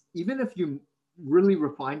gaps. Even if you really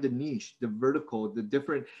refine the niche, the vertical, the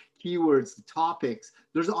different keywords, the topics,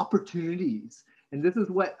 there's opportunities. And this is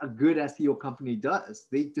what a good SEO company does.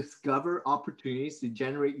 They discover opportunities to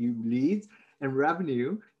generate you leads and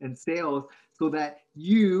revenue and sales so that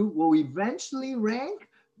you will eventually rank.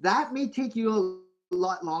 That may take you a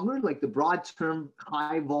lot longer, like the broad term,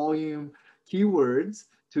 high volume keywords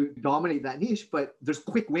to dominate that niche, but there's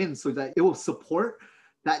quick wins so that it will support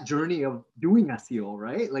that journey of doing SEO,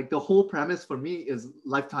 right? Like the whole premise for me is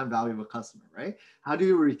lifetime value of a customer, right? How do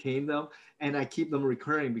you retain them? And I keep them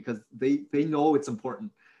recurring because they know it's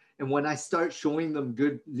important. And when I start showing them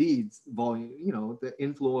good leads, volume, the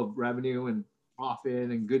inflow of revenue and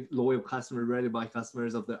profit and good loyal customer ready to buy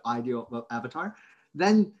customers of the ideal avatar,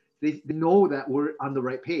 then they know that we're on the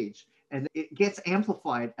right page. And it gets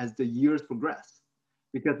amplified as the years progress,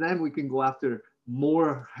 because then we can go after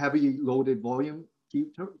more heavy loaded volume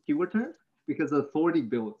keyword terms because the authority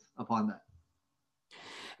builds upon that.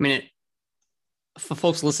 I mean, for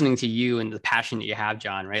folks listening to you and the passion that you have,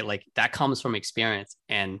 John, right? Like that comes from experience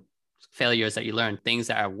and failures that you learn, things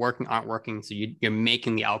that are working, aren't working. So you're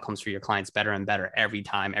making the outcomes for your clients better and better every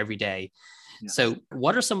time, every day. Yes. So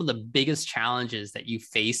what are some of the biggest challenges that you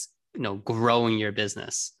face, growing your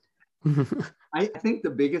business? I think the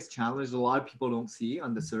biggest challenge a lot of people don't see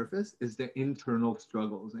on the surface is the internal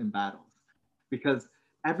struggles and battles, because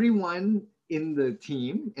everyone in the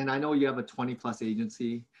team, and I know you have a 20 plus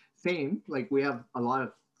agency, same, like we have a lot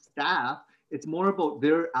of staff, it's more about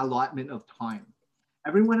their allotment of time.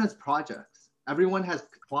 Everyone has projects, everyone has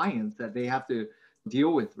clients that they have to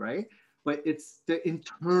deal with, right? But it's the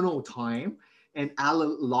internal time and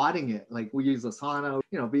allotting it. Like we use Asana,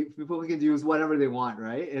 people can use whatever they want,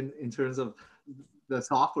 right? In terms of the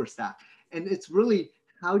software stack. And it's really,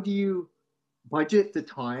 how do you budget the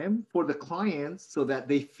time for the clients so that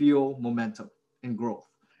they feel momentum and growth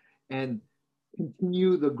and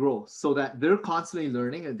continue the growth so that they're constantly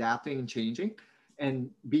learning, adapting and changing and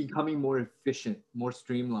becoming more efficient, more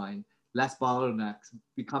streamlined, less bottlenecks,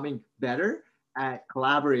 becoming better at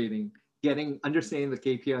collaborating, understanding the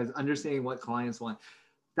KPIs, understanding what clients want.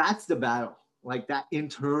 That's the battle, like that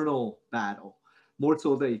internal battle, more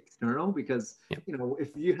so the external, because if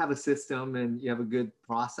you have a system and you have a good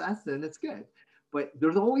process, then it's good. But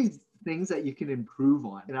there's always things that you can improve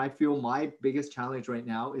on. And I feel my biggest challenge right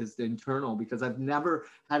now is the internal, because I've never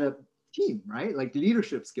had a team, right? Like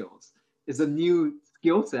leadership skills is a new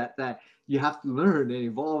skill set that you have to learn and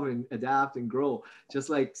evolve and adapt and grow.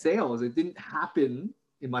 Just like sales, it didn't happen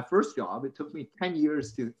in my first job. It took me 10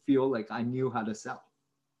 years to feel like I knew how to sell.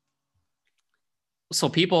 So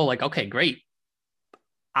people like, okay, great.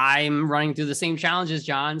 I'm running through the same challenges,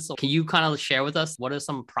 John. So can you kind of share with us what are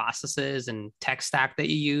some processes and tech stack that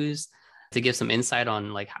you use to give some insight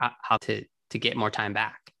on like how to get more time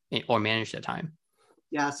back or manage their time?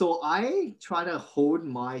 Yeah, so I try to hold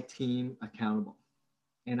my team accountable,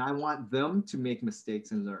 and I want them to make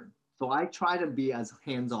mistakes and learn. So I try to be as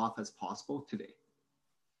hands-off as possible today,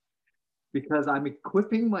 because I'm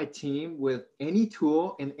equipping my team with any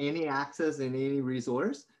tool and any access and any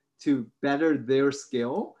resource to better their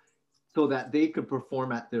skill so that they could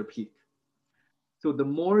perform at their peak. So the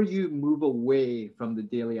more you move away from the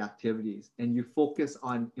daily activities and you focus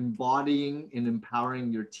on embodying and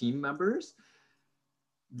empowering your team members,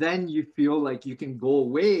 then you feel like you can go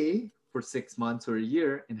away for 6 months or a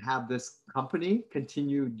year and have this company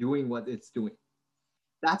continue doing what it's doing.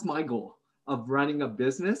 That's my goal of running a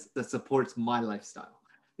business that supports my lifestyle.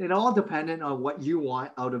 It all dependent on what you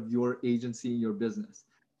want out of your agency, your business.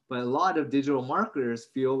 But a lot of digital marketers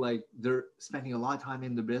feel like they're spending a lot of time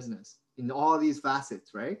in the business in all these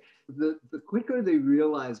facets, right? The quicker they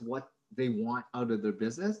realize what they want out of their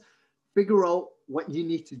business, figure out what you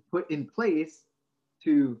need to put in place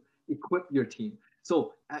to equip your team.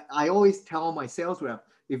 So I always tell my sales rep,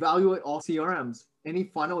 evaluate all CRMs, any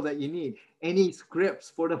funnel that you need, any scripts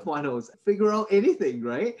for the funnels, figure out anything,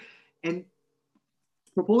 right? And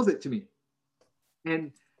propose it to me.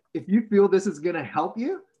 And if you feel this is going to help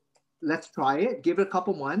you, let's try it. Give it a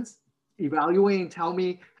couple months, evaluate and tell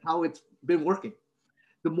me how it's been working.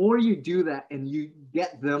 The more you do that and you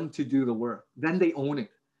get them to do the work, then they own it.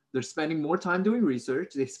 They're spending more time doing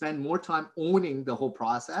research. They spend more time owning the whole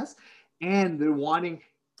process, and they're wanting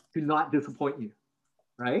to not disappoint you,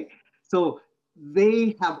 right? So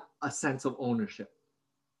they have a sense of ownership.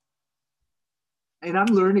 And I'm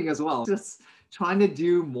learning as well, just trying to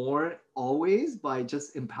do more always by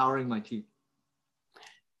just empowering my team.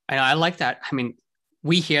 I like that. I mean,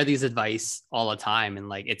 we hear these advice all the time, and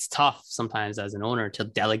like it's tough sometimes as an owner to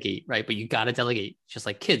delegate, right? But you got to delegate. Just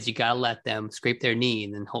like kids, you got to let them scrape their knee,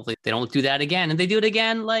 and then hopefully they don't do that again. And they do it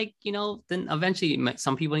again, like, then eventually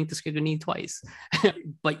some people need to scrape their knee twice.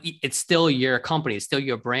 But it's still your company, it's still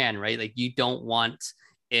your brand, right? Like you don't want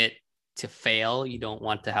it to fail. You don't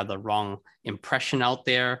want to have the wrong impression out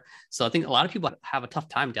there. So I think a lot of people have a tough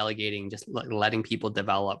time delegating, just letting people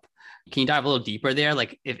develop. Can you dive a little deeper there?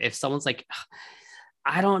 Like if someone's like,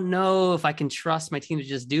 I don't know if I can trust my team to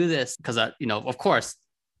just do this because, of course,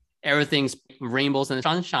 everything's rainbows and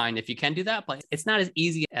sunshine if you can do that, but it's not as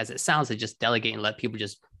easy as it sounds to just delegate and let people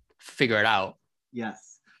just figure it out.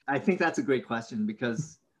 Yes, I think that's a great question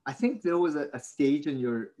because I think there was a stage in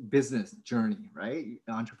your business journey, right?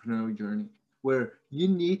 Entrepreneurial journey, where you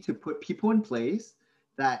need to put people in place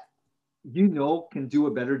that can do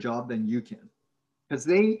a better job than you can because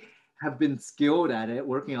they have been skilled at it,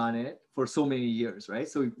 working on it for so many years, right?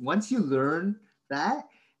 So once you learn that,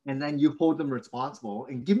 and then you hold them responsible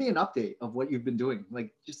and give me an update of what you've been doing,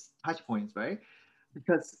 like just touch points, right?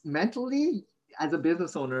 Because mentally, as a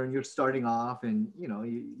business owner, and you're starting off, and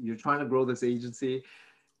you're trying to grow this agency,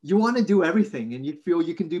 you want to do everything, and you feel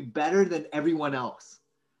you can do better than everyone else.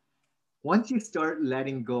 Once you start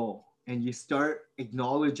letting go and you start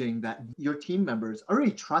acknowledging that your team members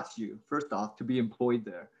already trust you, first off, to be employed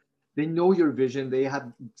there, they know your vision, they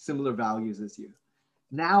have similar values as you.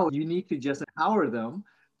 Now you need to just empower them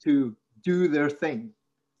to do their thing,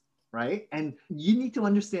 right? And you need to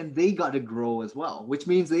understand they got to grow as well, which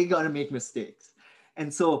means they got to make mistakes.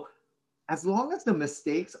 And so, as long as the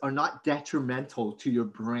mistakes are not detrimental to your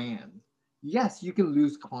brand, yes, you can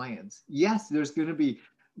lose clients. Yes, there's going to be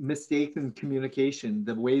mistakes in communication,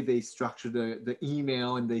 the way they structure the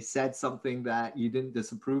email and they said something that you didn't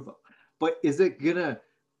disapprove of. But is it going to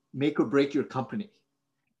make or break your company?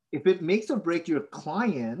 If it makes or break your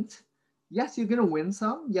client, yes, you're going to win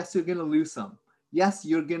some. Yes, you're going to lose some. Yes,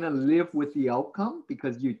 you're going to live with the outcome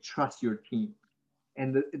because you trust your team.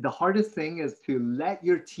 And the hardest thing is to let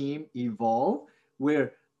your team evolve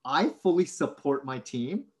where I fully support my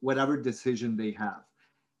team, whatever decision they have,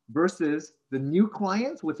 versus the new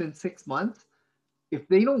clients within 6 months. If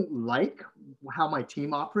they don't like how my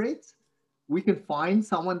team operates, we can find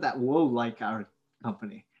someone that will like our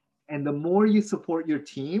company. And the more you support your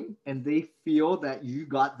team and they feel that you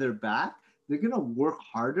got their back, they're going to work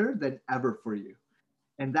harder than ever for you.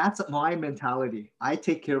 And that's my mentality. I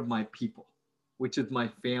take care of my people, which is my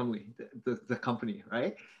family, the company,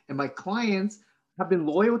 right? And my clients have been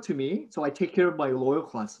loyal to me. So I take care of my loyal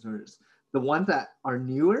customers. The ones that are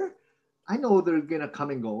newer, I know they're going to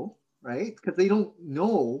come and go, right? Because they don't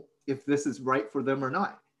know if this is right for them or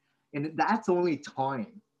not. And that's only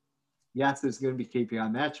time. Yes, there's going to be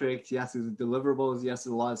KPI metrics. Yes, there's deliverables. Yes,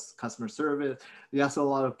 there's a lot of customer service. Yes, a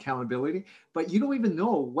lot of accountability. But you don't even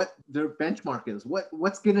know what their benchmark is.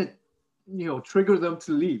 What's going to, trigger them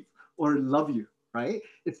to leave or love you, right?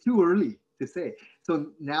 It's too early to say. So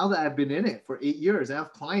now that I've been in it for 8 years, I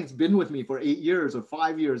have clients been with me for 8 years or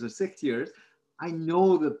 5 years or 6 years. I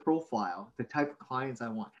know the profile, the type of clients I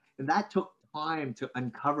want. And that took time to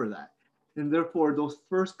uncover that. And therefore, those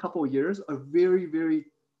first couple of years are very, very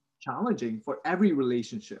challenging for every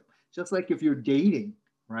relationship. Just like if you're dating,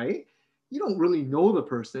 right? You don't really know the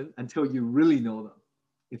person until you really know them,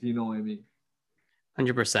 if you know what I mean.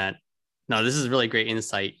 100%. No, this is really great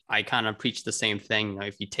insight. I kind of preach the same thing.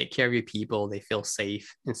 If you take care of your people, they feel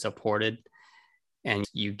safe and supported, and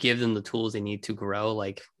you give them the tools they need to grow,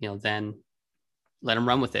 then let them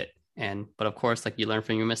run with it. But of course, you learn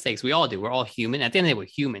from your mistakes. We all do. We're all human. At the end of the day, we're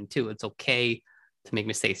human too. It's okay to make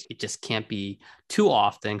mistakes. It just can't be too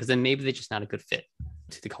often because then maybe they're just not a good fit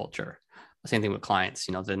to the culture. Same thing with clients.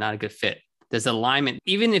 They're not a good fit. There's alignment.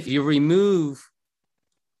 Even if you remove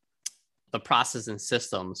the process and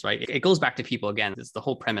systems, right? It goes back to people again. It's the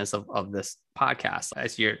whole premise of this podcast.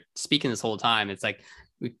 As you're speaking this whole time, it's like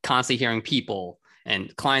we're constantly hearing people,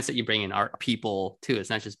 and clients that you bring in are people too.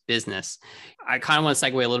 It's not just business. I kind of want to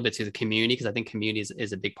segue a little bit to the community because I think community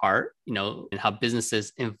is a big part, and how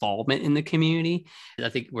businesses' involvement in the community, I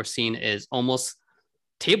think we're seeing is almost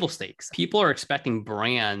table stakes. People are expecting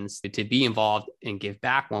brands to be involved and give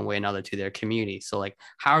back one way or another to their community. So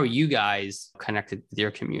how are you guys connected with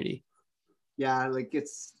your community? Yeah,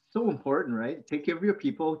 it's so important, right? Take care of your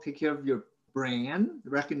people, take care of your brand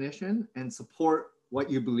recognition, and support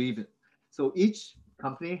what you believe in. So each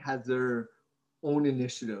company has their own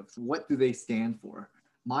initiatives. What do they stand for?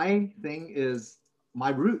 My thing is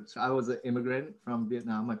my roots. I was an immigrant from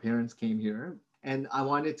Vietnam. My parents came here, and I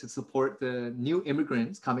wanted to support the new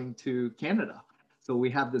immigrants coming to Canada. So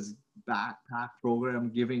we have this backpack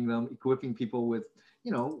program, equipping people with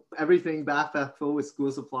everything, backpack full with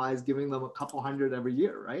school supplies, giving them a couple hundred every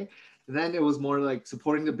year, right? And then it was more like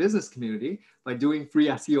supporting the business community by doing free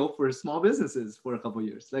SEO for small businesses for a couple of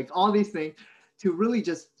years. All these things to really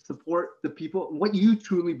just support the people, what you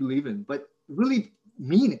truly believe in, but really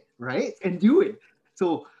mean it, right? And do it.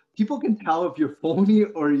 So people can tell if you're phony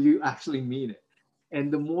or you actually mean it.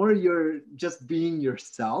 And the more you're just being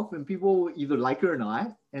yourself, and people either like it or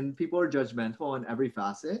not, and people are judgmental on every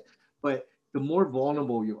facet, but the more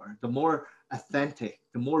vulnerable you are, the more authentic,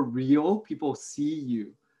 the more real people see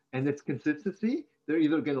you. And it's consistency, they're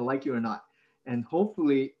either going to like you or not. And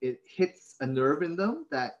hopefully it hits a nerve in them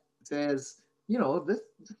that says, this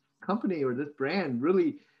company or this brand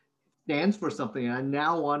really stands for something. And I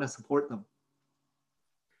now want to support them.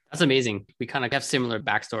 That's amazing. We kind of have similar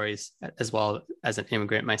backstories as well as an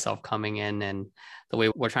immigrant myself coming in. And the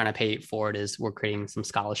way we're trying to pay it forward is we're creating some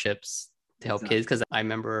scholarships to help kids. Because I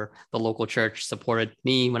remember the local church supported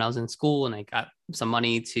me when I was in school and I got some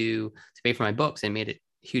money to pay for my books and made a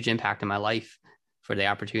huge impact in my life for the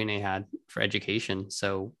opportunity I had for education.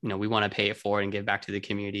 So, we want to pay it forward and give back to the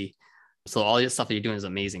community. So all this stuff that you're doing is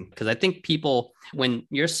amazing because I think people, when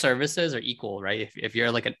your services are equal, right? If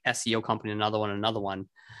you're like an SEO company, another one,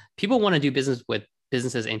 people want to do business with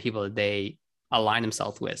businesses and people that they align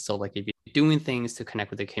themselves with. So like if you're doing things to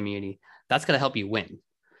connect with the community, that's going to help you win.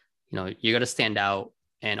 You got to stand out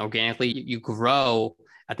and organically you grow,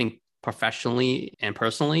 I think professionally and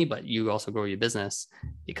personally, but you also grow your business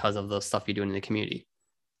because of the stuff you're doing in the community.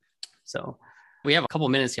 So we have a couple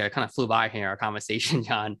of minutes here. I kind of flew by here, our conversation,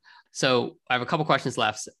 John. So I have a couple questions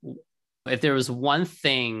left. If there was one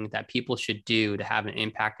thing that people should do to have an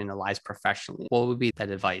impact in their lives professionally, what would be that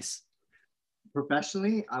advice?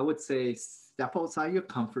 Professionally, I would say step outside your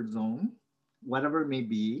comfort zone, whatever it may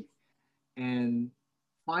be, and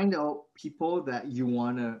find out people that you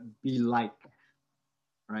want to be like,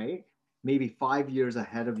 right? Maybe 5 years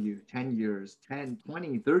ahead of you, 10 years, 10,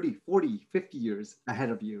 20, 30, 40, 50 years ahead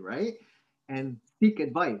of you, right? And seek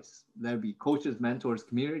advice. That would be coaches, mentors,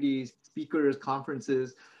 communities, speakers,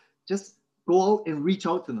 conferences. Just go out and reach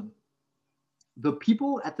out to them. The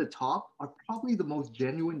people at the top are probably the most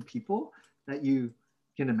genuine people that you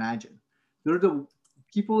can imagine. They're the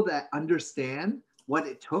people that understand what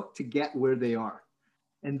it took to get where they are.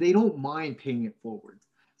 And they don't mind paying it forward.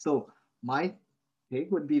 So my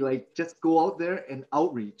take would be like, just go out there and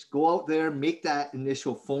outreach. Go out there, make that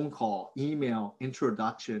initial phone call, email,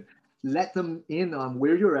 introduction. Let them in on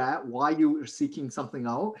where you're at, why you are seeking something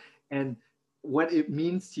out, and what it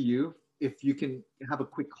means to you if you can have a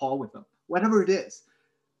quick call with them, whatever it is.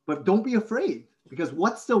 But don't be afraid, because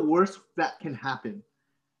what's the worst that can happen?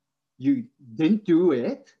 You didn't do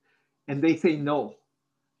it, and they say no.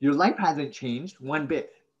 Your life hasn't changed one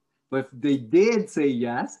bit. But if they did say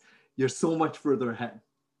yes, you're so much further ahead.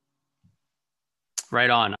 Right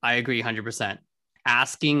on. I agree 100%.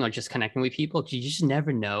 Asking or just connecting with people, you just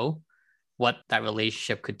never know what that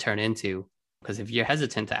relationship could turn into. Because if you're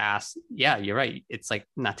hesitant to ask, yeah, you're right. It's like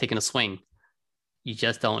not taking a swing. You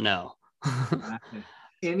just don't know. Exactly.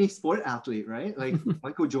 Any sport athlete, right? Like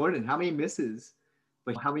Michael Jordan, how many misses?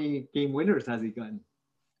 But how many game winners has he gotten?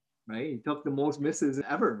 Right? He took the most misses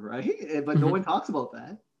ever, right? But no one talks about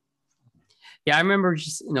that. Yeah, I remember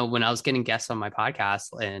just, when I was getting guests on my podcast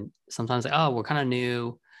and sometimes like, oh, we're kind of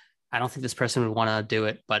new. I don't think this person would want to do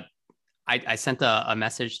it. But I sent a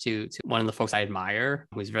message to one of the folks I admire,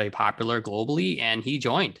 who's very popular globally, and he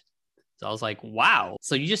joined. So I was like, wow.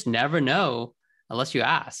 So you just never know unless you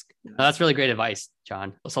ask. Yeah. That's really great advice,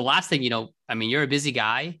 John. So last thing, you're a busy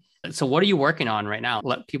guy. So what are you working on right now?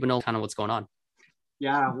 Let people know kind of what's going on.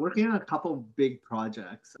 Yeah, working on a couple big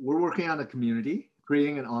projects. We're working on a community,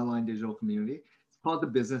 creating an online digital community. It's called the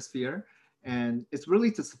Business Sphere. And it's really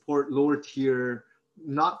to support lower tier,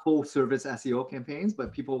 not full service SEO campaigns,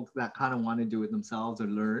 but people that kind of want to do it themselves or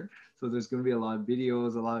learn. So there's going to be a lot of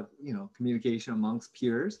videos, a lot of, communication amongst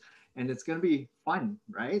peers, and it's going to be fun,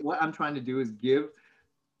 right? What I'm trying to do is give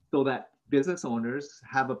so that business owners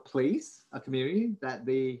have a place, a community that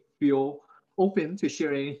they feel open to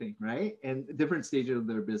share anything, right? And different stages of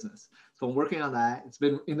their business. So I'm working on that. It's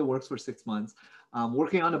been in the works for 6 months.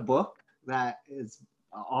 Working on a book that is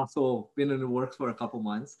also been in the works for a couple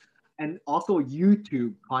months, and also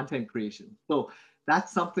YouTube content creation. So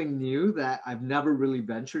that's something new that I've never really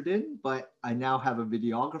ventured in, but I now have a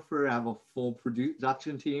videographer, I have a full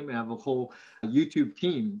production team, and I have a whole YouTube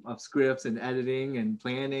team of scripts and editing and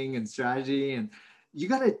planning and strategy. And you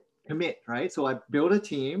got to commit, right? So I built a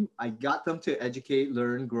team, I got them to educate,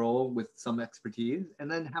 learn, grow with some expertise, and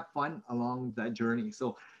then have fun along that journey.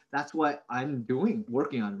 So that's what I'm doing,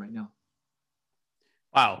 working on right now.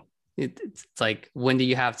 Wow. It's like, when do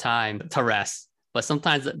you have time to rest? But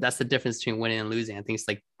sometimes that's the difference between winning and losing. I think it's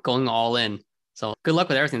like going all in. So good luck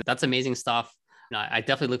with everything. That's amazing stuff. I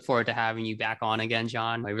definitely look forward to having you back on again,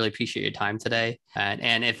 John. I really appreciate your time today.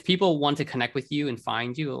 And if people want to connect with you and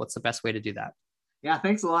find you, what's the best way to do that? Yeah,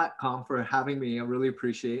 thanks a lot, Com, for having me. I really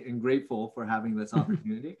appreciate and grateful for having this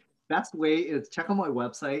opportunity. Best way is check out my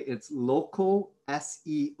website. It's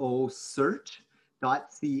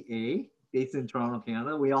localseosearch.ca. based in Toronto,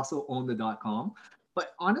 Canada. We also own the .com.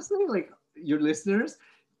 But honestly, like your listeners,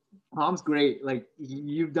 Tom's great. Like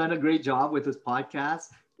you've done a great job with this podcast.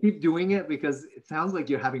 Keep doing it because it sounds like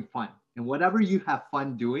you're having fun. And whatever you have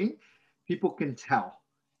fun doing, people can tell.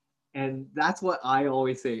 And that's what I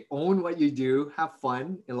always say. Own what you do, have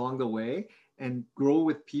fun along the way, and grow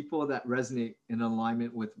with people that resonate in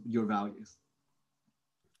alignment with your values.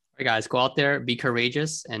 All right, guys, go out there, be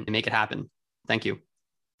courageous, and make it happen. Thank you.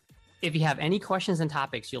 If you have any questions and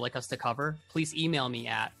topics you'd like us to cover, please email me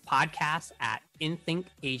at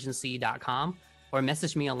podcast@inthinkagency.com or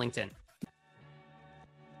message me on LinkedIn.